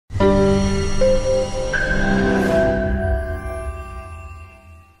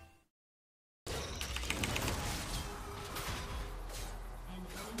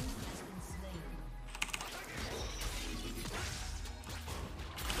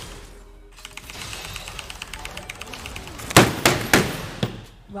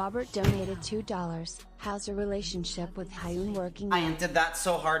Robert donated $2. How's your relationship with Hyun working? I did that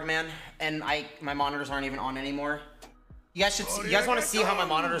so hard, man, and my monitors aren't even on anymore. You guys should see, you guys want to see how my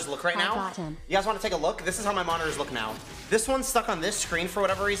monitors look right now? You guys want to take a look? This is how my monitors look now. This one's stuck on this screen for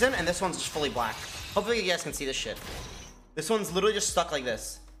whatever reason, and this one's just fully black. Hopefully you guys can see this shit. This one's literally just stuck like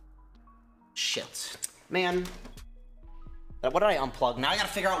this. Shit. Man. What did I unplug? Now I gotta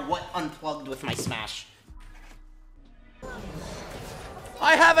figure out what unplugged with my Smash.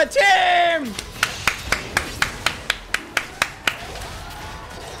 I have a team!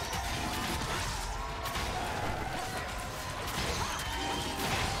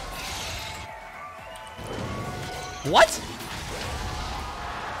 What?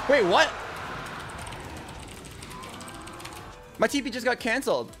 Wait, what? My TP just got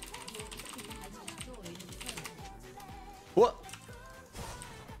canceled. What?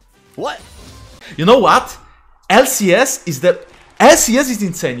 What? You know what? LCS is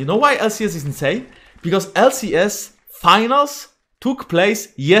insane. You know why LCS is insane? Because LCS finals took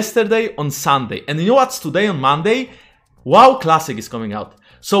place yesterday on Sunday. And you know what's today on Monday? WoW Classic is coming out.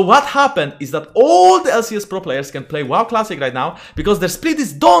 So what happened is that all the LCS pro players can play WoW Classic right now because their split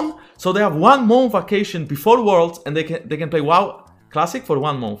is done. So they have 1 month vacation before Worlds and they can play WoW Classic for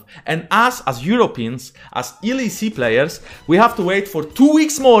 1 month. And us as Europeans, as LEC players, we have to wait for 2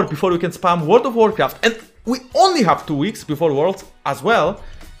 weeks more before we can spam World of Warcraft. And we only have 2 weeks before Worlds as well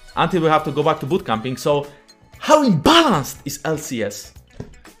until we have to go back to boot camping. So how imbalanced is LCS?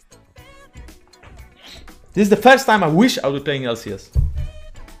 This is the first time I wish I would be playing LCS.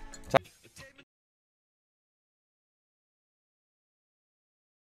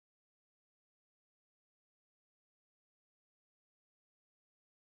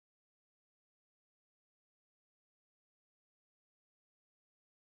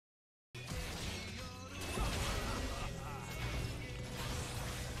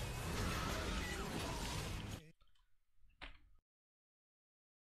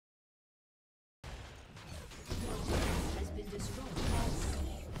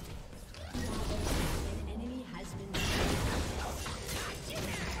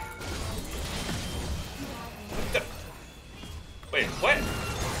 Wait, what?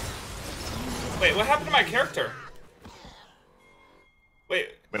 Wait, what happened to my character? Wait,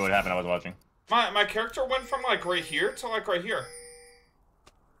 what happened? I was watching. My character went from like right here to like right here.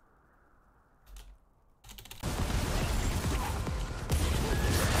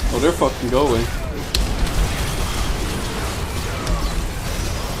 Oh, they're fucking going.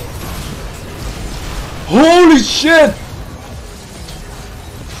 Holy shit!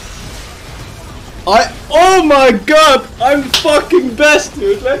 Oh my god! I'm fucking best,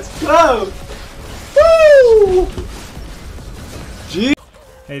 dude! Let's go! Woo! Gee.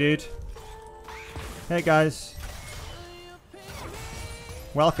 Hey, dude. Hey, guys.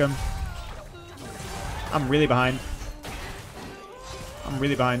 Welcome. I'm really behind. I'm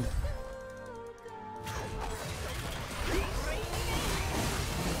really behind.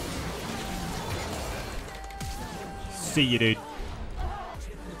 See you, dude.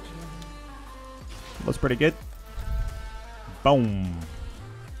 Looks pretty good. Boom.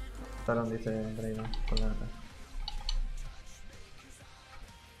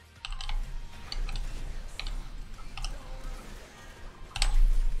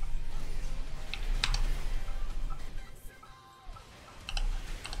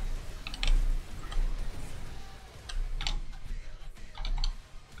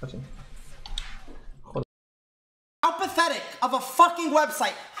 How pathetic of a fucking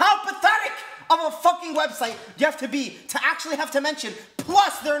website, how pathetic of a fucking website you have to be to actually have to mention,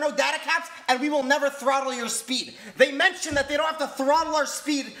 plus there are no data caps and we will never throttle your speed. They mention that they don't have to throttle our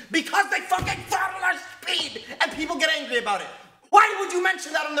speed because they fucking throttle our speed and people get angry about it. Why would you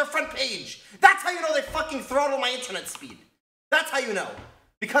mention that on their front page? That's how you know they fucking throttle my internet speed. That's how you know.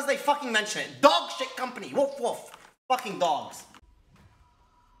 Because they fucking mention it. Dog shit company, woof woof. Fucking dogs.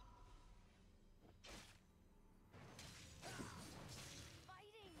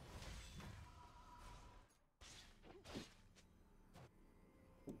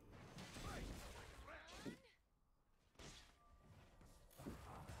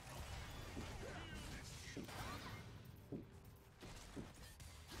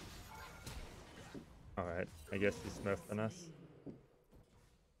 Alright, I guess he's smurfed than us.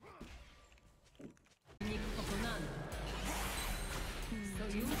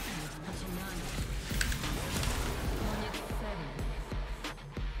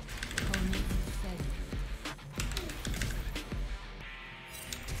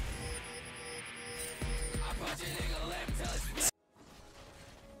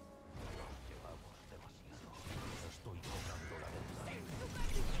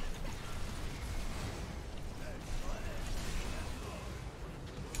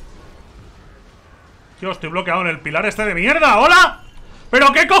 Tío, estoy bloqueado en el pilar este de mierda. ¡Hola!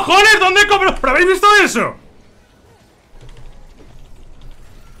 ¿Pero qué cojones? ¿Dónde compro? ¿Pero habéis visto eso?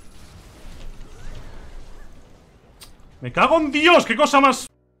 Me cago en Dios, qué cosa más.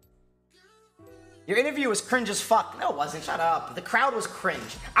 Your interview was cringe as fuck. No, it wasn't. Shut up. The crowd was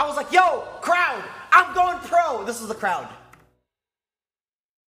cringe. I was like, yo, crowd, I'm going pro. This was the crowd.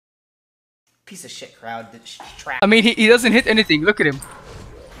 Piece of shit crowd. Trash. I mean, he doesn't hit anything. Look at him.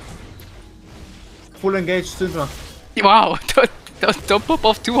 Full engaged Sidra. Wow, don't pop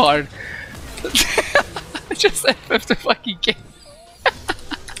off too hard. Just FF the fucking game.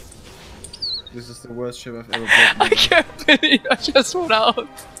 This is the worst ship I've ever I played. can't believe I just went out.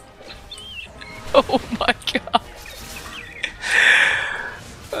 Oh my god.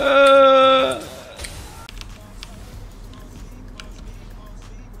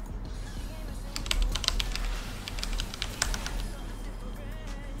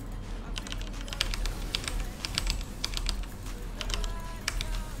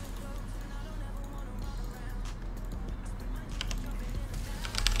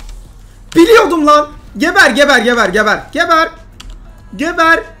 Biliyordum lan. Geber geber geber geber. Geber.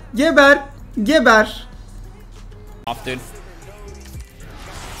 Geber. Geber. Geber. Off, dude.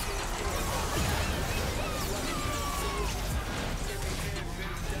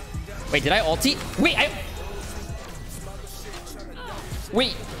 Wait, did I ulti?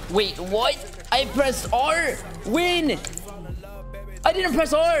 Wait, wait, what? I pressed R! Win! I didn't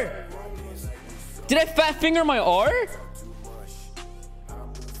press R! Did I fat finger my R?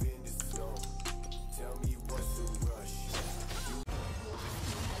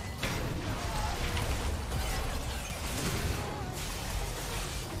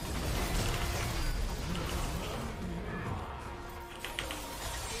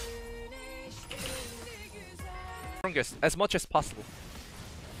 Strongest as much as possible.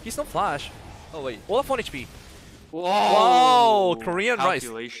 He's not flash. Oh wait, all of 1 HP. Whoa! Whoa! Korean rice.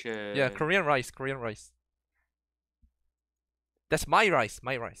 Calculation. Yeah, Korean rice. Korean rice. That's my rice.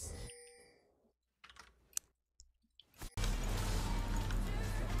 My rice.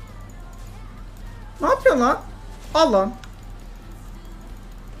 Ne yapıyorsun lan? Al lan.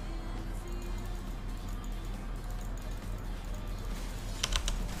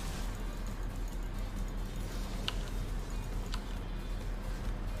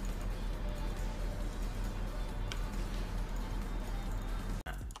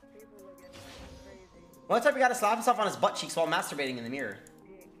 One time he got to slap himself on his butt cheeks while masturbating in the mirror.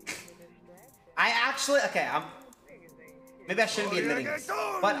 I actually, okay, maybe I shouldn't be admitting this,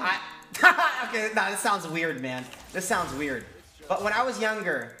 but okay, nah, this sounds weird, man. This sounds weird. But when I was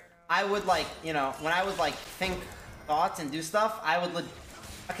younger, I would like, you know, when I would like think thoughts and do stuff, I would,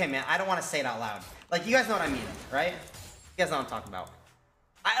 okay, man, I don't want to say it out loud. Like, you guys know what I mean, right? You guys know what I'm talking about.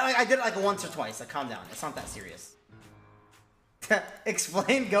 I did it like once or twice, like, calm down. It's not that serious.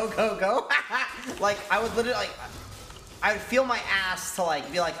 Explain, go, go, go. Like, I would literally, like, I would feel my ass to, like,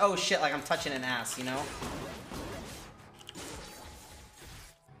 be like, oh shit, like I'm touching an ass, you know?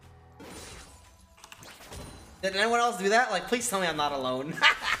 Did anyone else do that? Like, please tell me I'm not alone.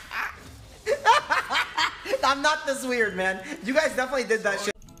 I'm not this weird, man. You guys definitely did that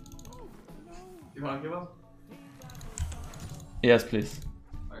shit. You wanna give up? Yes, please.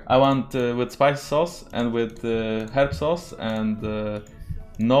 I want with spicy sauce and with herb sauce and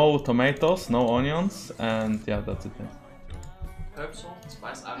no tomatoes, no onions, and yeah, that's it. Herb sauce,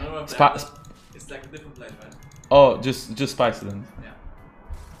 spice. I've never It's like a different place, right? Oh, just spicy then. Yeah.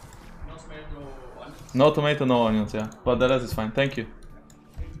 No tomato, onions. No tomato, no onions, yeah. But the rest is fine. Thank you.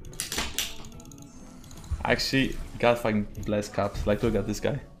 I actually got fucking blessed cups. Like, look at this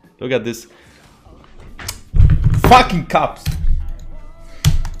guy. Look at this. Fucking cups.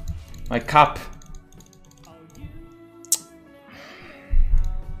 My cup.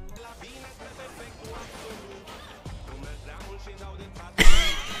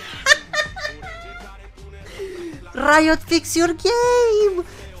 Riot, fix your game!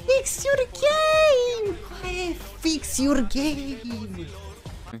 Fix your game! Fix your game!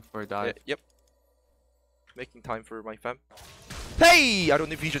 For a dive. Yep. Making time for my fam. Hey! I don't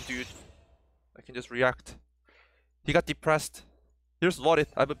need vision, dude. I can just react. He got depressed. Here's Votis.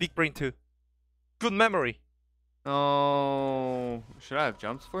 I have a big brain too. Good memory. Oh, should I have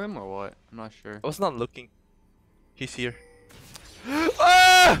jumps for him or what? I'm not sure. I was not looking. He's here.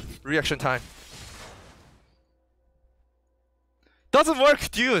 Ah! Reaction time. Doesn't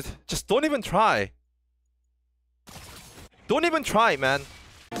work, dude. Just don't even try. Don't even try, man.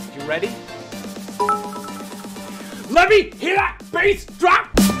 You ready? Let me hear that bass drop!